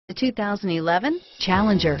The 2011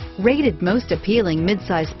 Challenger, rated most appealing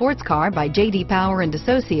midsize sports car by J.D. Power and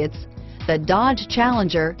Associates, the Dodge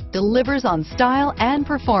Challenger delivers on style and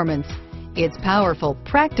performance. It's powerful,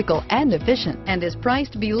 practical, and efficient, and is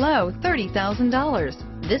priced below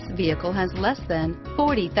 $30,000. This vehicle has less than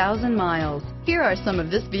 40,000 miles. Here are some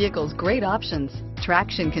of this vehicle's great options: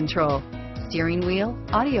 traction control, steering wheel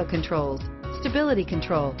audio controls, stability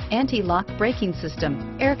control, anti-lock braking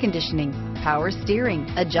system, air conditioning, power steering,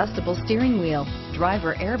 adjustable steering wheel,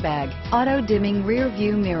 driver airbag, auto-dimming rear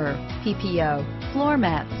view mirror, PPO, floor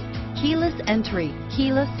mats, keyless entry,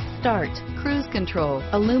 keyless start, cruise control,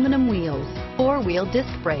 aluminum wheels, four-wheel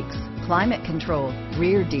disc brakes, climate control,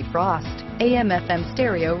 rear defrost, AM/FM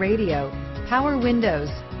stereo radio, power windows,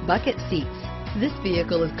 bucket seats. This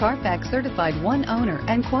vehicle is Carfax certified one owner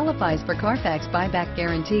and qualifies for Carfax buyback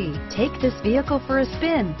guarantee. Take this vehicle for a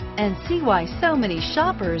spin and see why so many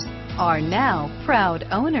shoppers are now proud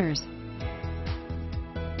owners.